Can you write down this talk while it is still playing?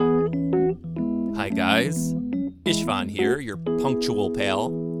Hi guys, Ishvan here, your punctual pal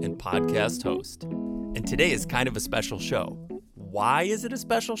and podcast host. And today is kind of a special show. Why is it a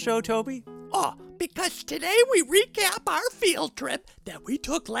special show, Toby? Oh, because today we recap our field trip that we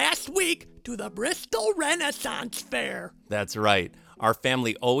took last week to the Bristol Renaissance Fair. That's right. Our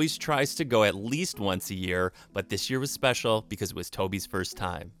family always tries to go at least once a year, but this year was special because it was Toby's first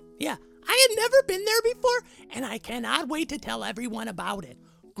time. Yeah, I had never been there before, and I cannot wait to tell everyone about it.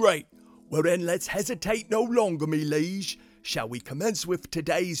 Great. Well then, let's hesitate no longer, me liege. Shall we commence with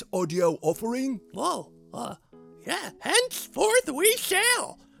today's audio offering? Whoa, yeah, henceforth we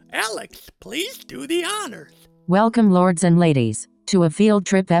shall. Alex, please do the honors. Welcome, lords and ladies, to a field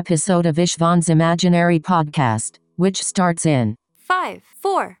trip episode of Ishvan's Imaginary Podcast, which starts in 5,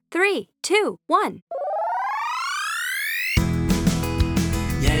 4, 3, 2, 1.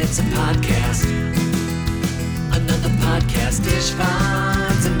 Yeah, it's a podcast. Another podcast,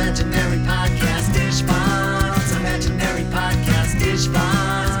 Ishvan's Imaginary Podcast, Ishvan's Imaginary Podcast,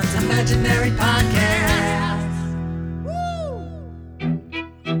 Ishvan's Imaginary Podcast.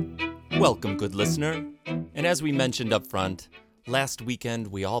 Welcome, good listener. And as we mentioned up front, last weekend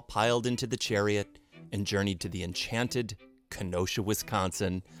we all piled into the chariot and journeyed to the enchanted Kenosha,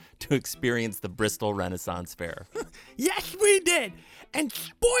 Wisconsin to experience the Bristol Renaissance Fair. Yes, we did. And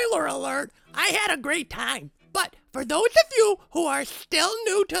spoiler alert, I had a great time. But for those of you who are still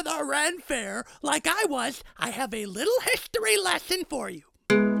new to the Ren Fair, like I was, I have a little history lesson for you.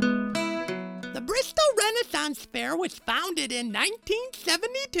 The Bristol Renaissance Fair was founded in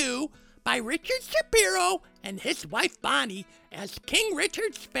 1972 by Richard Shapiro and his wife Bonnie as King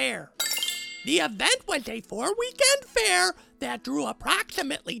Richard's Fair. The event was a 4-weekend fair that drew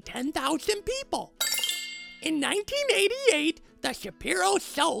approximately 10,000 people. In 1988, the Shapiros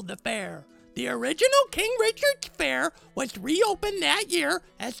sold the fair. The original King Richard's Fair was reopened that year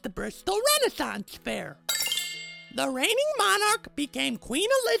as the Bristol Renaissance Fair. The reigning monarch became Queen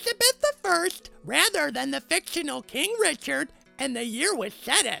Elizabeth I rather than the fictional King Richard, and the year was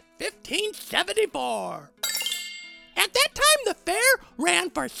set at 1574. At that time, the fair ran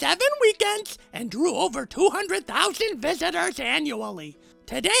for 7 weekends and drew over 200,000 visitors annually.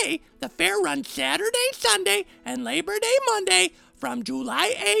 Today, the fair runs Saturday, Sunday, and Labor Day Monday from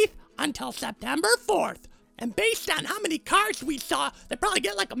July 8th until September 4th. And based on how many cars we saw, they probably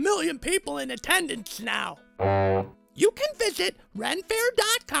get like 1 million people in attendance now. You can visit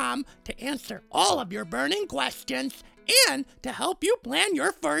renfair.com to answer all of your burning questions and to help you plan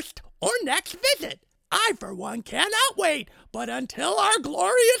your first or next visit. I, for one, cannot wait, but until our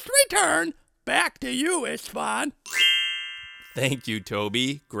glorious return, back to you, Ishvan. Thank you,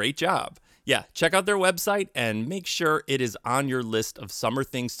 Toby. Great job. Yeah, check out their website and make sure it is on your list of summer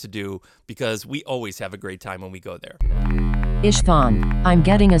things to do because we always have a great time when we go there. Ishvan, I'm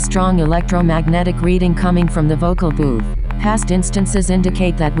getting a strong electromagnetic reading coming from the vocal booth. Past instances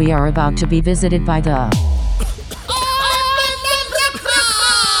indicate that we are about to be visited by the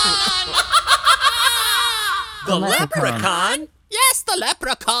The leprechaun? Yes, the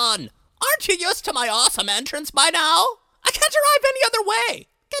leprechaun. Aren't you used to my awesome entrance by now? I can't arrive any other way.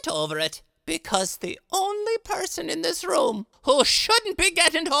 Get over it. Because the only person in this room who shouldn't be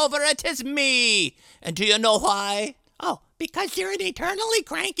getting over it is me. And do you know why? Oh, because you're an eternally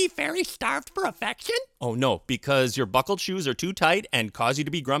cranky fairy starved for affection? Oh no, because your buckled shoes are too tight and cause you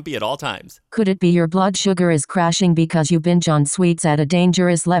to be grumpy at all times. Could it be your blood sugar is crashing because you binge on sweets at a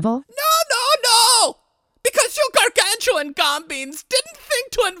dangerous level? No! Because you gargantuan gombines didn't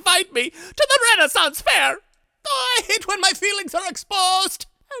think to invite me to the Renaissance Fair. Oh, I hate when my feelings are exposed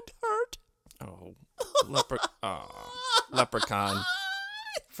and hurt. Oh, leprechaun.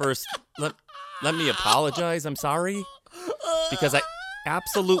 First, let me apologize. I'm sorry. Because I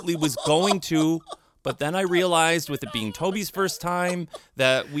absolutely was going to, but then I realized with it being Toby's first time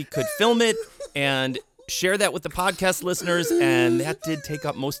that we could film it and share that with the podcast listeners, and that did take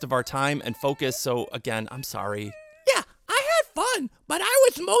up most of our time and focus. So again, I'm sorry. Yeah, I had fun, but I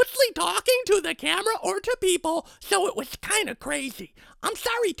was mostly talking to the camera or to people, so it was kind of crazy. I'm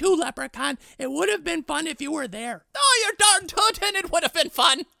sorry too, Leprechaun. It would have been fun if you were there. Oh, you're darn tootin', it would have been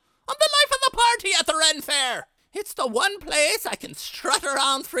fun. I'm the life of the party at the Ren Fair. It's the one place I can strut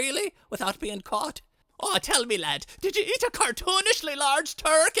around freely without being caught. Oh, tell me, lad, did you eat a cartoonishly large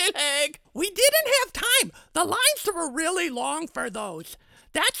turkey leg? We didn't have time. The lines were really long for those.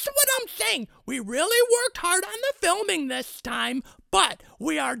 That's what I'm saying. We really worked hard on the filming this time, but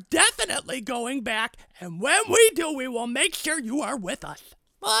we are definitely going back, and when we do, we will make sure you are with us.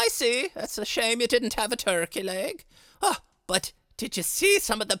 I see. That's a shame you didn't have a turkey leg. Oh, but did you see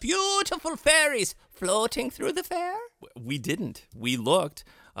some of the beautiful fairies floating through the fair? We didn't. We looked.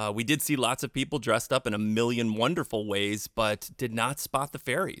 We did see lots of people dressed up in a million wonderful ways, but did not spot the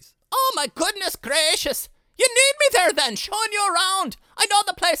fairies. Oh, my goodness gracious. You need me there then, showing you around. I know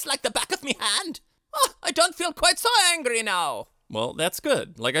the place like the back of me hand. Oh, I don't feel quite so angry now. Well, that's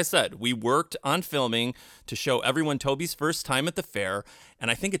good. Like I said, we worked on filming to show everyone Toby's first time at the fair, and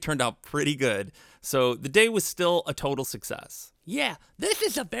I think it turned out pretty good. So the day was still a total success. Yeah, this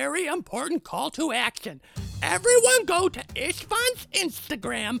is a very important call to action. Everyone go to Ishvan's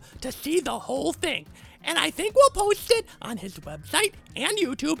Instagram to see the whole thing. And I think we'll post it on his website and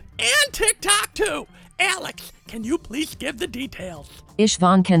YouTube and TikTok too. Alex, can you please give the details?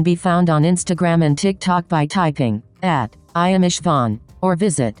 Ishvan can be found on Instagram and TikTok by typing @I am Ishvan, or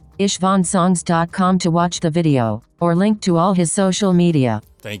visit ishvansongs.com to watch the video, or link to all his social media.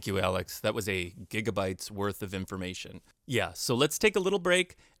 Thank you, Alex. That was a gigabyte's worth of information. Yeah, so let's take a little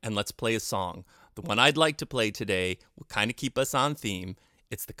break and let's play a song. The one I'd like to play today will kind of keep us on theme.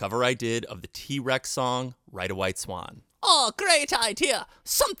 It's the cover I did of the T-Rex song, Ride a White Swan. Oh, great idea.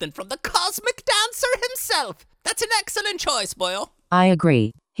 Something from the cosmic dancer himself. That's an excellent choice, boyo. I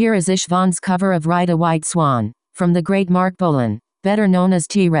agree. Here is Ishvan's cover of Ride a White Swan, from the great Mark Bolan, better known as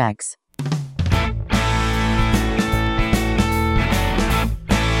T-Rex.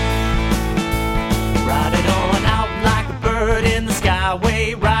 Ride it on out like a bird in the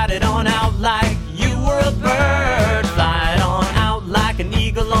skyway. Ride it on out like you were a bird. Fly it on out like an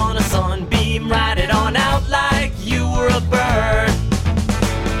eagle on a sunbeam. Ride it on out like you were a bird.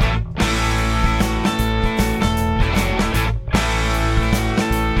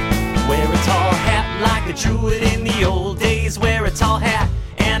 Wear a tall hat like a druid in the old days. Wear a tall hat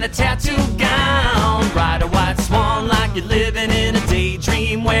and a tattoo gown. Ride a white swan like you're living in a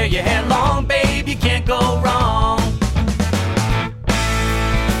daydream. Wear your hair long, babe, you can't go wrong.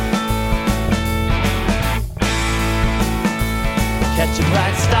 Catch a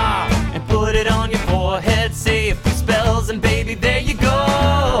bright star and put it on your forehead. Say a few spells and baby, there you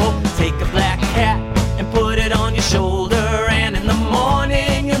go. Take a black cat and put it on your shoulder. And in the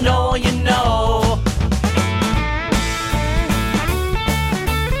morning, you know you know.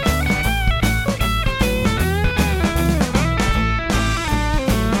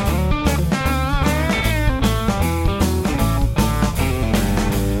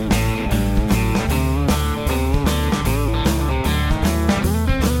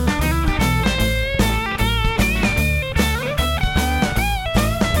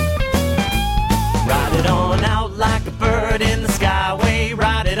 Ride it on out like a bird in the skyway.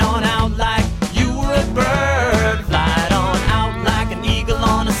 Ride it on out like you were a bird. Fly it on out like an eagle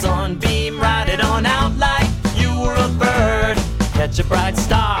on a sunbeam. Ride it on out like you were a bird. Catch a bright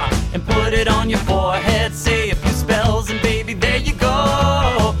star and put it on your forehead. Say a few spells and baby, there you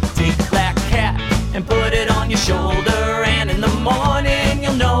go. Take a black cat and put it on your shoulder. And in the morning,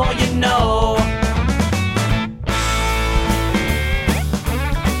 you'll know you know.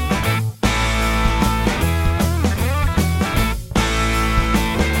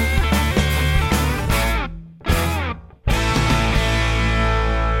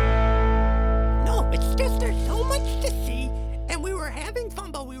 No, it's just there's so much to see, and we were having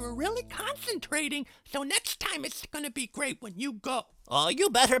fun, but we were really concentrating, so next time it's gonna be great when you go. Oh, you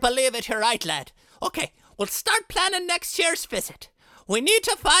better believe it, you're right, lad. Okay, we'll start planning next year's visit. We need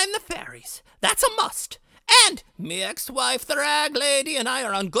to find the fairies. That's a must. And me ex-wife, the rag lady, and I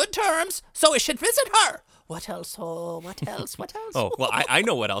are on good terms, so we should visit her. What else? Oh, what else? What else? Oh, well, I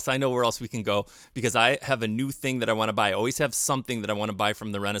know what else. I know where else we can go because I have a new thing that I want to buy. I always have something that I want to buy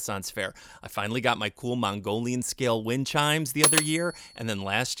from the Renaissance Fair. I finally got my cool Mongolian scale wind chimes the other year, and then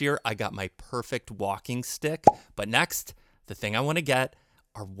last year I got my perfect walking stick. But next, the thing I want to get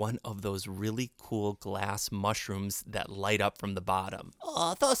are one of those really cool glass mushrooms that light up from the bottom.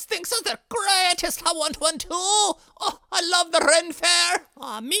 Oh, those things are the greatest. I want one too. Oh, I love the Ren Fair.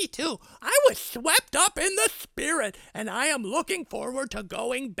 Oh, me too. I was swept up in the spirit, and I am looking forward to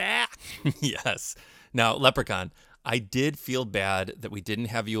going back. Yes. Now, Leprechaun, I did feel bad that we didn't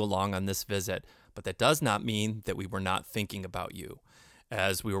have you along on this visit, but that does not mean that we were not thinking about you.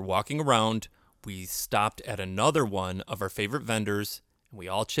 As we were walking around, we stopped at another one of our favorite vendors, and we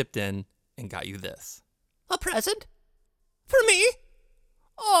all chipped in and got you this. A present? For me?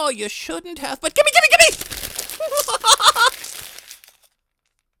 Oh, you shouldn't have, but gimme!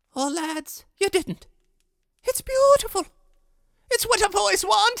 Oh, lads, you didn't. It's beautiful. It's what I've always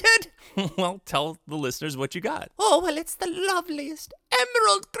wanted. Well, tell the listeners what you got. Oh, well, it's the loveliest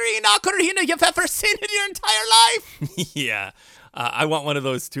emerald green ocarina you've ever seen in your entire life. Yeah, I want one of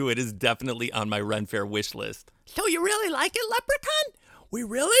those too. It is definitely on my Ren Fair wish list. So you really like it, Leprechaun? We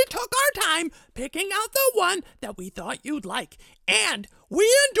really took our time picking out the one that we thought you'd like. And we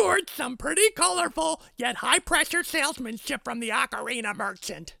endured some pretty colorful yet high-pressure salesmanship from the ocarina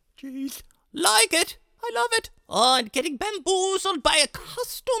merchant. Jeez. Like it. I love it. Oh, and getting bamboozled by a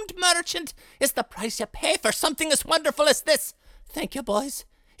costumed merchant is the price you pay for something as wonderful as this. Thank you, boys.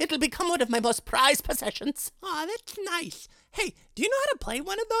 It'll become one of my most prized possessions. Aw, that's nice. Hey, do you know how to play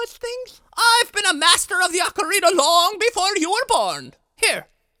one of those things? I've been a master of the ocarina long before you were born. Here,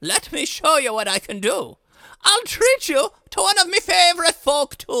 let me show you what I can do. I'll treat you to one of my favorite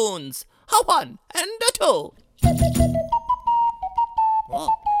folk tunes. A 1 and a 2. Whoa.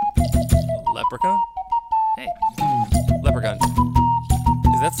 Leprechaun? Hey, Leprechaun.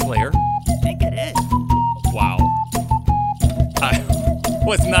 Is that Slayer? I think it is. Wow. I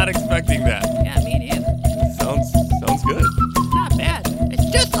was not expecting that. Yeah, me neither. Sounds good. Not bad. It's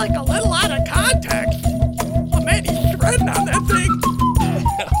just like a little out of context. Oh man, he's shredding on that thing.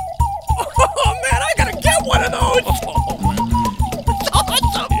 Oh man, I gotta get one of those. It's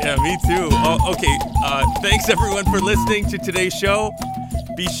awesome. Yeah, me too. Oh, okay. Thanks everyone for listening to today's show.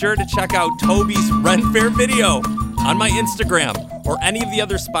 Be sure to check out Toby's Ren Fair video on my Instagram or any of the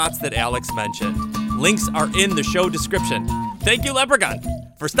other spots that Alex mentioned. Links are in the show description. Thank you, Leprechaun,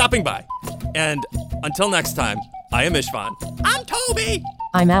 for stopping by. And until next time, I am Ishvan. I'm Toby.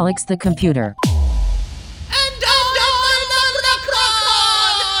 I'm Alex the computer. And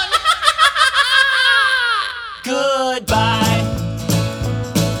Goodbye.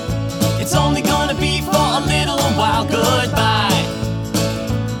 It's only gonna be for a little while. Goodbye.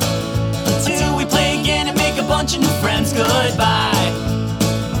 Until we play again and make a bunch of new friends. Goodbye.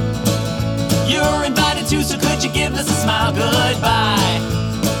 You're invited to, so could you give us a smile? Goodbye.